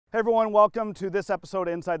Hey everyone, welcome to this episode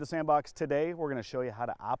of Inside the Sandbox. Today we're going to show you how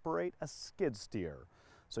to operate a skid steer.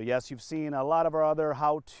 So yes, you've seen a lot of our other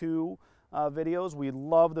how-to videos. We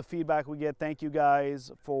love the feedback we get. Thank you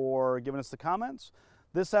guys for giving us the comments.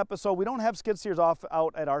 This episode, we don't have skid steers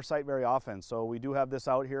out at our site very often, so we do have this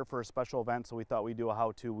out here for a special event, so we thought we'd do a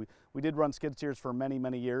how-to. We did run skid steers for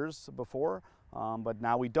many years before, but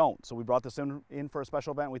now we don't. So we brought this in for a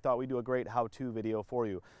special event. We thought we'd do a great how-to video for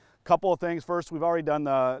you. Couple of things. First, we've already done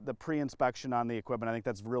the pre-inspection on the equipment. I think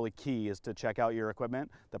that's really key, is to check out your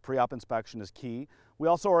equipment. The pre-op inspection is key. We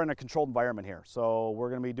also are in a controlled environment here. So we're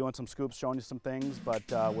going to be doing some scoops, showing you some things, but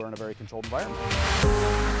we're in a very controlled environment.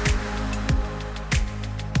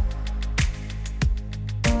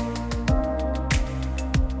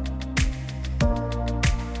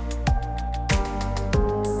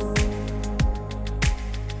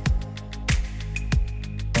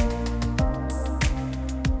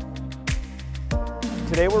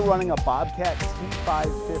 Today we're running a Bobcat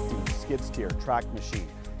T550 skid steer track machine.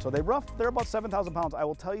 So they're about 7,000 pounds. I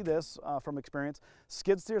will tell you this from experience,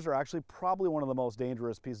 skid steers are actually probably one of the most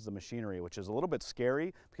dangerous pieces of machinery, which is a little bit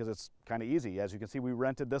scary because it's kind of easy. As you can see, we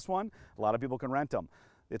rented this one. A lot of people can rent them.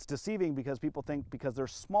 It's deceiving because people think because they're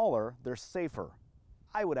smaller, they're safer.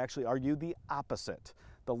 I would actually argue the opposite.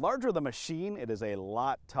 The larger the machine, it is a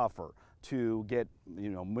lot tougher to get,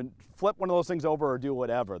 flip one of those things over or do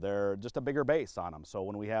whatever. They're just a bigger base on them. So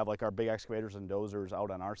when we have like our big excavators and dozers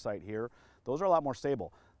out on our site here, those are a lot more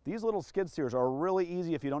stable. These little skid steers are really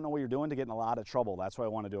easy if you don't know what you're doing to get in a lot of trouble. That's why I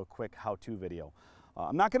want to do a quick how-to video.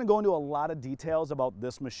 I'm not going to go into a lot of details about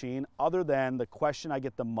this machine other than the question I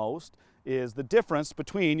get the most is the difference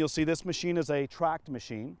between, you'll see this machine is a tracked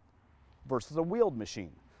machine versus a wheeled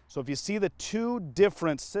machine. So if you see the two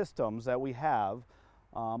different systems that we have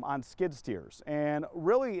on skid steers, and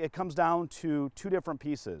really it comes down to two different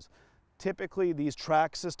pieces. Typically these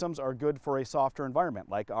track systems are good for a softer environment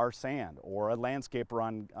like our sand, or a landscaper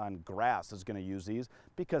on grass is going to use these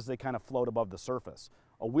because they kind of float above the surface.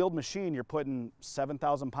 A wheeled machine, you're putting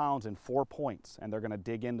 7,000 pounds in 4 points and they're going to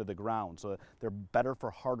dig into the ground, so they're better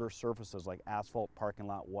for harder surfaces like asphalt, parking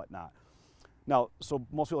lot, whatnot. Now, so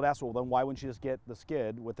most people would ask, well then why wouldn't you just get the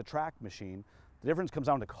skid with the track machine? The difference comes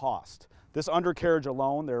down to cost. This undercarriage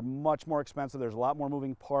alone, they're much more expensive. There's a lot more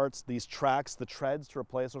moving parts. These tracks, the treads to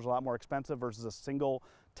replace, those are a lot more expensive versus a single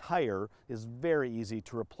tire is very easy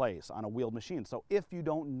to replace on a wheeled machine. So if you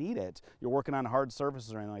don't need it, you're working on hard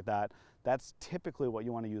surfaces or anything like that, that's typically what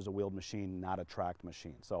you want to use a wheeled machine, not a tracked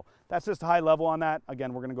machine. So that's just high level on that.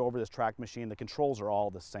 Again, we're going to go over this tracked machine. The controls are all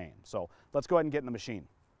the same. So let's go ahead and get in the machine.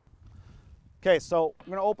 Okay, so I'm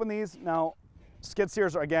going to open these. Now, skid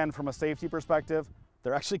steers are, again, from a safety perspective,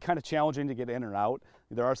 they're actually kind of challenging to get in and out.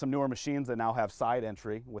 There are some newer machines that now have side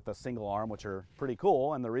entry with a single arm, which are pretty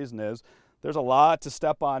cool, and the reason is there's a lot to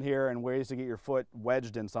step on here and ways to get your foot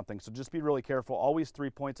wedged in something, so just be really careful. Always 3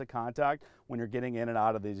 points of contact when you're getting in and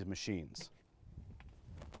out of these machines.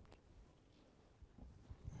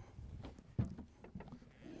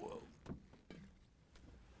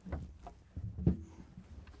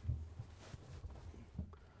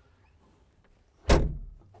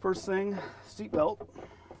 First thing, seat belt.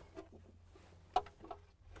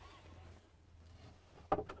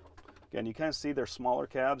 Again, you kind of see they're smaller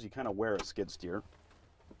cabs. You kind of wear a skid steer.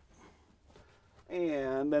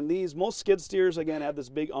 And then most skid steers, again, have this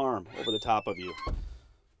big arm over the top of you.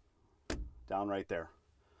 Down right there.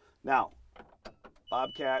 Now,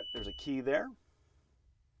 Bobcat, there's a key there.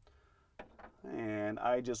 And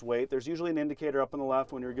I just wait. There's usually an indicator up on the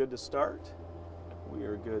left when you're good to start. We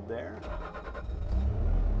are good there.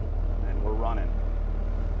 We're running.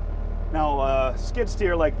 Now, skid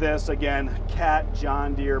steer like this, again, Cat,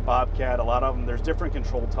 John Deere, Bobcat, a lot of them, there's different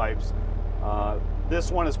control types.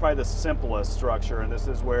 This one is probably the simplest structure, and this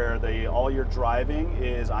is where all your driving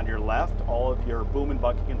is on your left, all of your boom and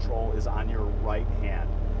bucket control is on your right hand.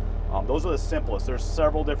 Those are the simplest. There's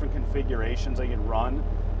several different configurations that you can run,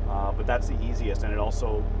 but that's the easiest, and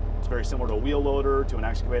it's very similar to a wheel loader, to an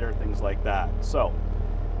excavator, things like that. So,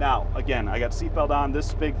 now, again, I got seatbelt on,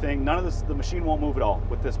 this big thing, none of this, the machine won't move at all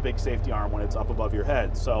with this big safety arm when it's up above your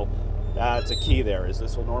head. So that's a key there, is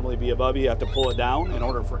this will normally be above you. You have to pull it down in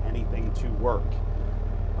order for anything to work.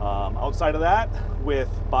 Outside of that, with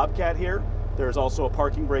Bobcat here, there's also a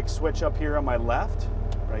parking brake switch up here on my left,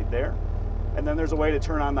 right there. And then there's a way to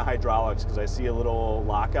turn on the hydraulics because I see a little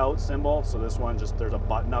lockout symbol. So this one, there's a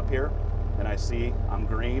button up here and I see I'm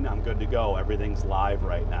green, I'm good to go. Everything's live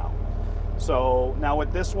right now. So now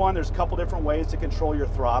with this one, there's a couple different ways to control your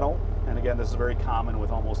throttle. And again, this is very common with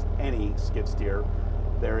almost any skid steer.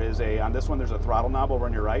 On this one, there's a throttle knob over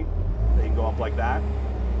on your right. They can go up like that.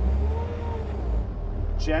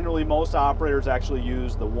 generally most operators actually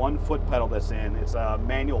use the 1 foot pedal that's in. It's a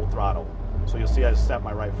manual throttle. So you'll see I set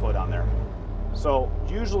my right foot on there. So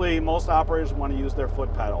usually most operators want to use their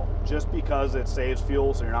foot pedal just because it saves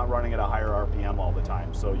fuel, so you're not running at a higher RPM all the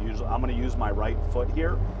time. So usually I'm going to use my right foot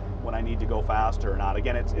here when I need to go faster or not.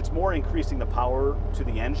 Again, it's more increasing the power to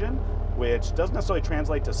the engine, which doesn't necessarily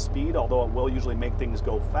translate to speed, although it will usually make things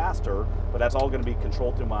go faster, but that's all going to be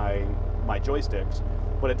controlled through my joysticks.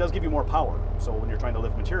 But it does give you more power. So when you're trying to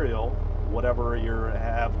lift material, whatever you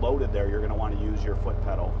have loaded there, you're going to want to use your foot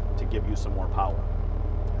pedal to give you some more power.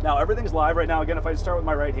 Now everything's live right now. Again, if I start with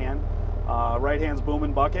my right hand's boom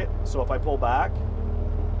and bucket. So if I pull back,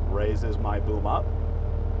 raises my boom up.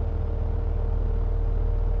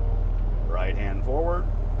 Right hand forward,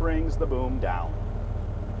 brings the boom down.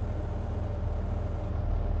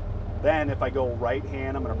 Then if I go right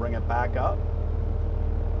hand, I'm going to bring it back up.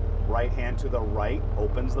 Right hand to the right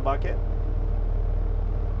opens the bucket.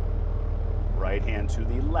 Right hand to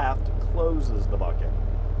the left closes the bucket.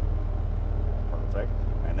 Perfect.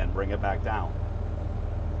 And then bring it back down.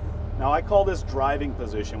 Now I call this driving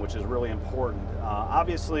position, which is really important.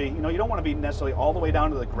 Obviously, you don't want to be necessarily all the way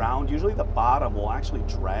down to the ground. Usually the bottom will actually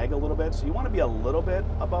drag a little bit, so you want to be a little bit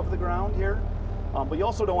above the ground here. But you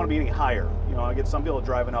also don't want to be any higher. I get some people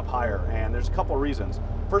driving up higher, and there's a couple of reasons.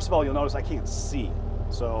 First of all, you'll notice I can't see,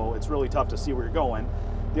 so it's really tough to see where you're going.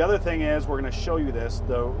 The other thing is, we're going to show you this,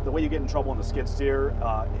 the way you get in trouble in the skid steer,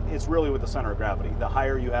 it's really with the center of gravity. The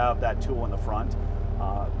higher you have that tool in the front,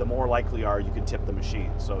 the more likely you can tip the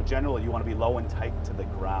machine. So generally you want to be low and tight to the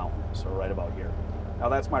ground, so right about here. Now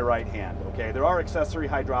that's my right hand, okay? There are accessory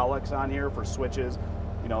hydraulics on here for switches.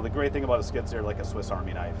 The great thing about a skid steer, like a Swiss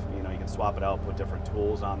Army knife, you can swap it out, put different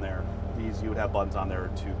tools on there. These, you would have buttons on there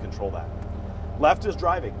to control that. Left is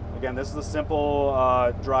driving. Again, this is a simple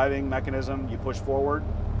driving mechanism. You push forward,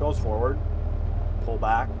 goes forward, pull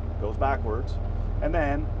back, goes backwards, and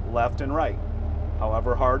then left and right.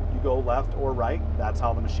 However hard you go left or right, that's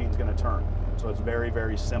how the machine's going to turn. So it's very,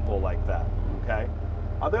 very simple like that, okay?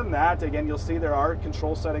 Other than that, again, you'll see there are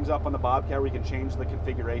control settings up on the Bobcat where you can change the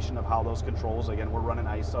configuration of how those controls. Again, we're running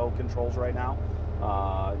ISO controls right now.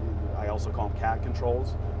 I also call them CAT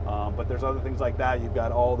controls. But there's other things like that. You've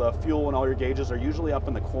got all the fuel and all your gauges are usually up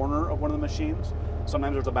in the corner of one of the machines.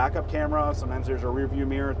 Sometimes there's a backup camera, sometimes there's a rear view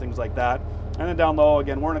mirror, things like that. And then down low,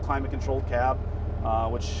 again, we're in a climate controlled cab,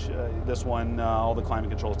 which this one, all the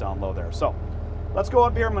climate controls down low there. So let's go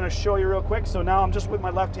up here. I'm going to show you real quick. So now I'm just with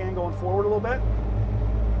my left hand going forward a little bit.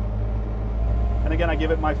 And again, I give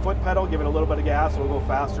it my foot pedal, give it a little bit of gas, it'll go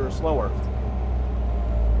faster or slower.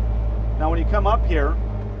 Now when you come up here,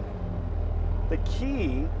 the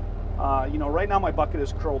key, right now my bucket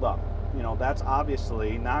is curled up. That's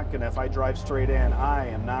obviously not gonna, if I drive straight in, I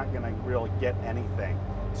am not gonna really get anything.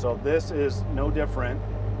 So this is no different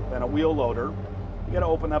than a wheel loader. You gotta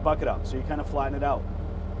open that bucket up, so you kind of flatten it out.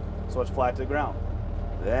 So it's flat to the ground.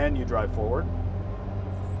 Then you drive forward,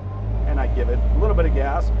 and I give it a little bit of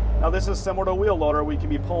gas. Now this is similar to a wheel loader. We can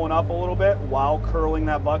be pulling up a little bit while curling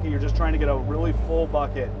that bucket. You're just trying to get a really full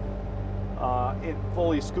bucket,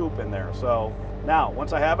 fully scoop in there. So now,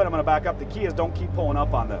 once I have it, I'm gonna back up. The key is don't keep pulling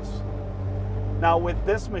up on this. Now with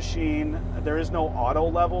this machine, there is no auto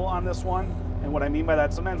level on this one. And what I mean by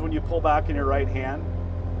that, sometimes when you pull back in your right hand,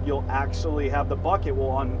 you'll actually have the bucket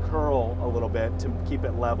will uncurl a little bit to keep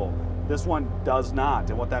it level. This one does not,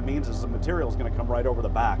 and what that means is the material is going to come right over the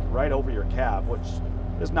back, right over your cab, which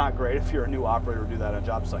is not great if you're a new operator to do that on a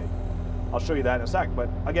job site. I'll show you that in a sec, but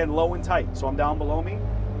again, low and tight. So I'm down below me.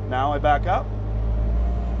 Now I back up.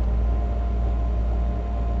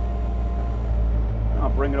 I'll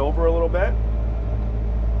bring it over a little bit.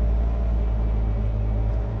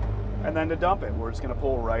 And then to dump it, we're just going to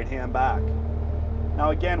pull right hand back. Now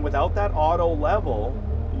again, without that auto level,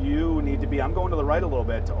 you need to be, I'm going to the right a little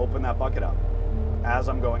bit to open that bucket up as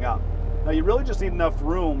I'm going up. Now you really just need enough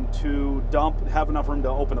room to dump, have enough room to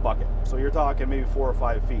open the bucket. So you're talking maybe 4 or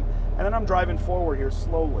 5 feet. And then I'm driving forward here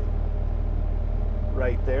slowly.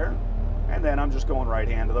 Right there. And then I'm just going right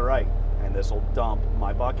hand to the right. And this will dump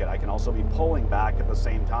my bucket. I can also be pulling back at the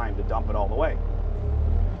same time to dump it all the way.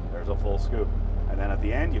 There's a full scoop. And then at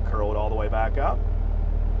the end, you curl it all the way back up.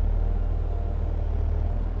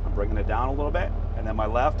 I'm bringing it down a little bit. And then my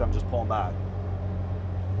left, I'm just pulling back.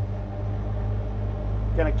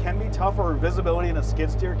 Again, it can be tougher. Visibility in a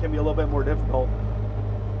skid steer can be a little bit more difficult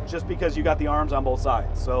just because you got the arms on both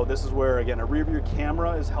sides. So this is where, again, a rear view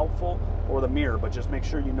camera is helpful, or the mirror, but just make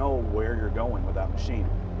sure you know where you're going with that machine.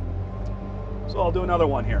 So I'll do another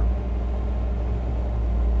one here.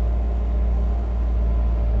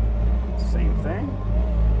 Same thing,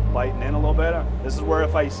 biting in a little bit. This is where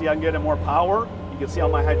if I see I can get more power, you can see how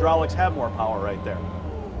my hydraulics have more power right there.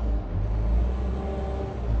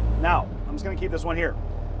 Now, I'm just gonna keep this one here.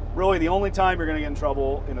 Really, the only time you're gonna get in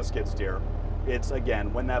trouble in a skid steer, it's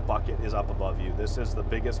again, when that bucket is up above you. This is the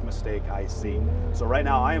biggest mistake I see. So right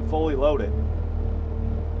now, I am fully loaded.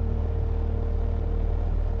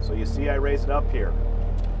 So you see I raise it up here.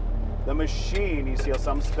 The machine, you see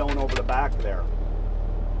some spilling over the back there.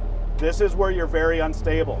 This is where you're very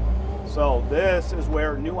unstable. So this is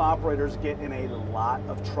where new operators get in a lot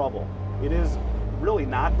of trouble. It is really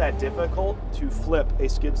not that difficult to flip a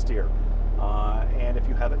skid steer. And if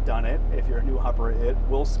you haven't done it, if you're a new operator, it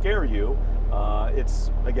will scare you. It's,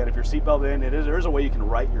 again, if you're seatbelt in, there is a way you can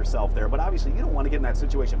right yourself there, but obviously you don't want to get in that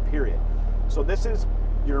situation, period. So this is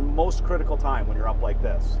your most critical time when you're up like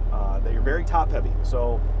this, that you're very top heavy.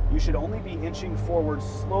 So you should only be inching forward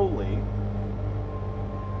slowly,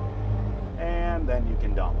 and then you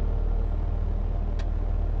can dump.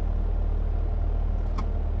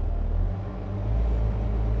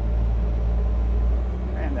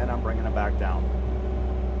 And then I'm bringing it back down.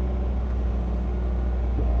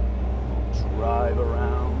 Drive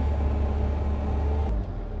around.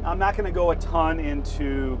 I'm not going to go a ton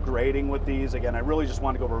into grading with these. Again, I really just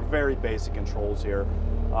want to go over very basic controls here.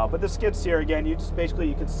 But the skid steer, again, you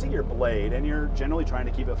can see your blade, and you're generally trying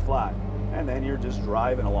to keep it flat. And then you're just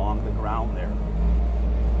driving along the ground there.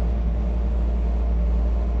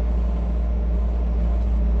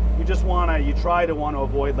 You try to want to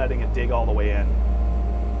avoid letting it dig all the way in.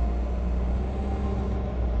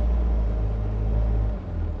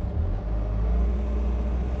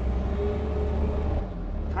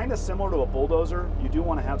 Kind of similar to a bulldozer, you do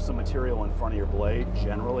want to have some material in front of your blade,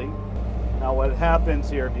 generally. Now what happens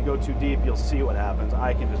here, if you go too deep, you'll see what happens.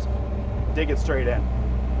 I can just dig it straight in,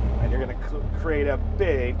 and you're going to create a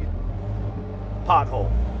big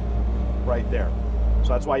pothole right there. So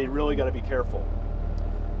that's why you really got to be careful.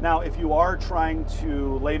 Now, if you are trying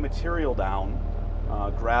to lay material down,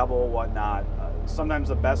 gravel, whatnot, sometimes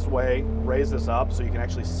the best way, raise this up so you can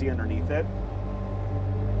actually see underneath it.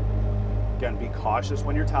 Again, be cautious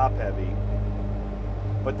when you're top heavy.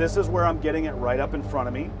 But this is where I'm getting it right up in front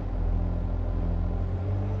of me.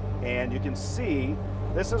 And you can see,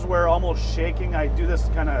 this is where almost shaking, I do this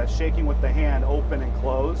kind of shaking with the hand, open and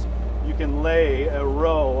close. You can lay a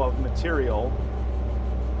row of material.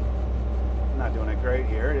 I'm not doing it great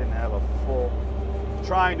here. I didn't have a full,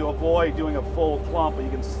 trying to avoid doing a full clump, but you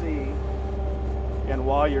can see, again,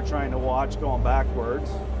 while you're trying to watch going backwards.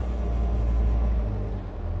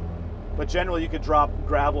 But generally you could drop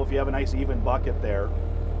gravel if you have a nice even bucket there.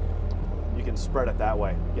 You can spread it that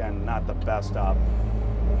way. Again, not the best up.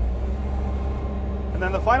 And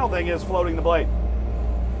then the final thing is floating the blade.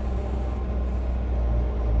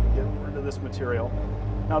 Get rid of this material.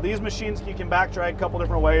 Now these machines, you can back drag a couple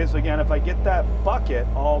different ways. Again, if I get that bucket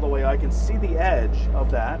all the way, I can see the edge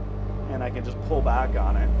of that, and I can just pull back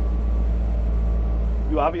on it.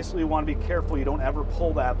 You obviously want to be careful you don't ever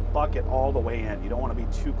pull that bucket all the way in. You don't want to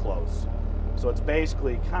be too close. So it's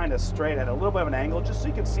basically kind of straight at a little bit of an angle, just so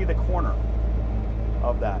you can see the corner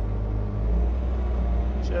of that.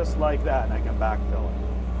 Just like that, and I can backfill it.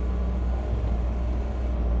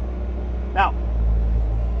 Now,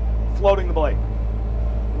 floating the blade.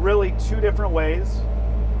 Really two different ways.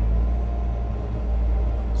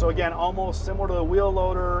 So again, almost similar to the wheel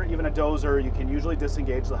loader, even a dozer, you can usually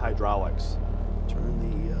disengage the hydraulics.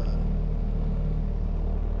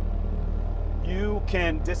 You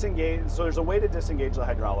can disengage, so there's a way to disengage the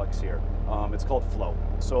hydraulics here. It's called float.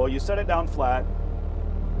 So you set it down flat,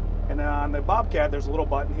 and then on the Bobcat, there's a little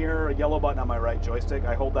button here, a yellow button on my right joystick.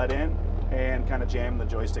 I hold that in and kind of jam the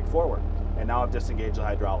joystick forward. And now I've disengaged the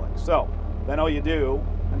hydraulics. So then all you do,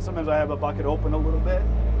 and sometimes I have a bucket open a little bit,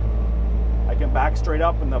 I can back straight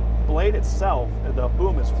up, and the blade itself, the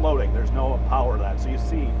boom is floating. There's no power to that. So you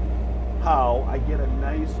see how I get a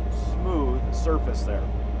nice smooth surface there.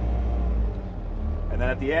 And then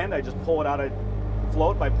at the end, I just pull it out of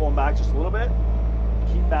float by pulling back just a little bit,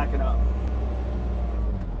 keep backing up.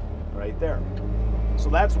 Right there. So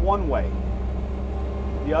that's one way.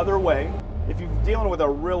 The other way, if you're dealing with a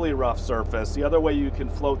really rough surface, the other way you can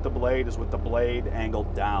float the blade is with the blade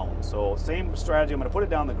angled down. So same strategy, I'm gonna put it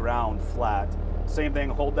down the ground flat. Same thing,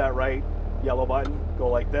 hold that right yellow button, go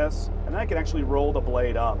like this, and then I can actually roll the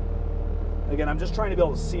blade up. Again, I'm just trying to be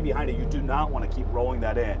able to see behind it. You do not want to keep rolling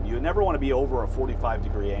that in. You never want to be over a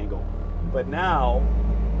 45-degree angle. But now,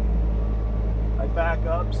 I back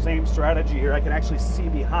up, same strategy here. I can actually see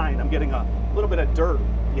behind. I'm getting a little bit of dirt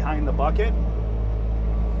behind the bucket.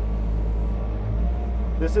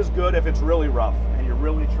 This is good if it's really rough and you're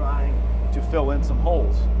really trying to fill in some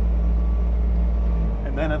holes.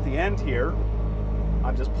 And then at the end here,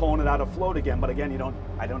 I'm just pulling it out of float again, but again,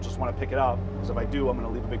 I don't just want to pick it up, because if I do, I'm going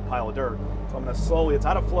to leave a big pile of dirt. So I'm going to slowly, it's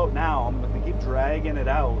out of float now, I'm going to keep dragging it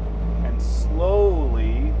out and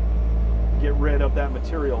slowly get rid of that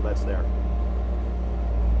material that's there.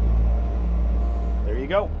 There you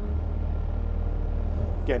go.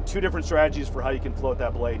 Again, 2 different strategies for how you can float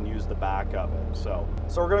that blade and use the back of it. So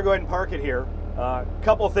we're going to go ahead and park it here. A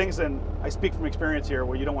couple of things, and I speak from experience here,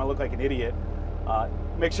 where you don't want to look like an idiot.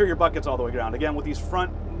 Make sure your bucket's all the way around. Again, with these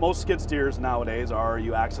most skid steers nowadays are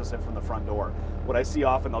you access it from the front door. What I see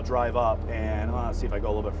often, they'll drive up, and let's see if I go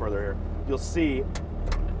a little bit further here. You'll see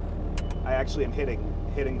I actually am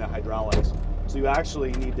hitting the hydraulics. So you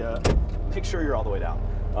actually need to make sure you're all the way down.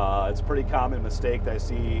 It's a pretty common mistake that I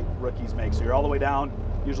see rookies make. So you're all the way down.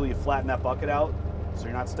 Usually you flatten that bucket out, so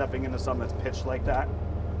you're not stepping into something that's pitched like that.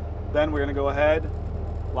 Then we're going to go ahead,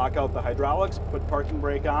 lock out the hydraulics, put parking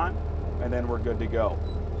brake on, and then we're good to go.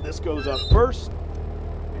 This goes up first,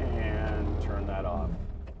 and turn that off.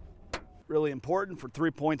 Really important for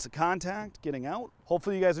 3 points of contact, getting out.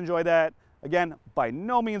 Hopefully you guys enjoyed that. Again, by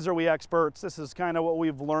no means are we experts. This is kind of what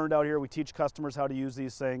we've learned out here. We teach customers how to use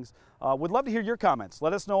these things. Would love to hear your comments.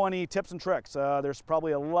 Let us know any tips and tricks. There's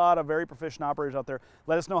probably a lot of very proficient operators out there.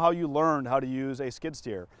 Let us know how you learned how to use a skid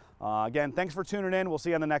steer. Again, thanks for tuning in. We'll see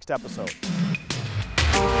you on the next episode.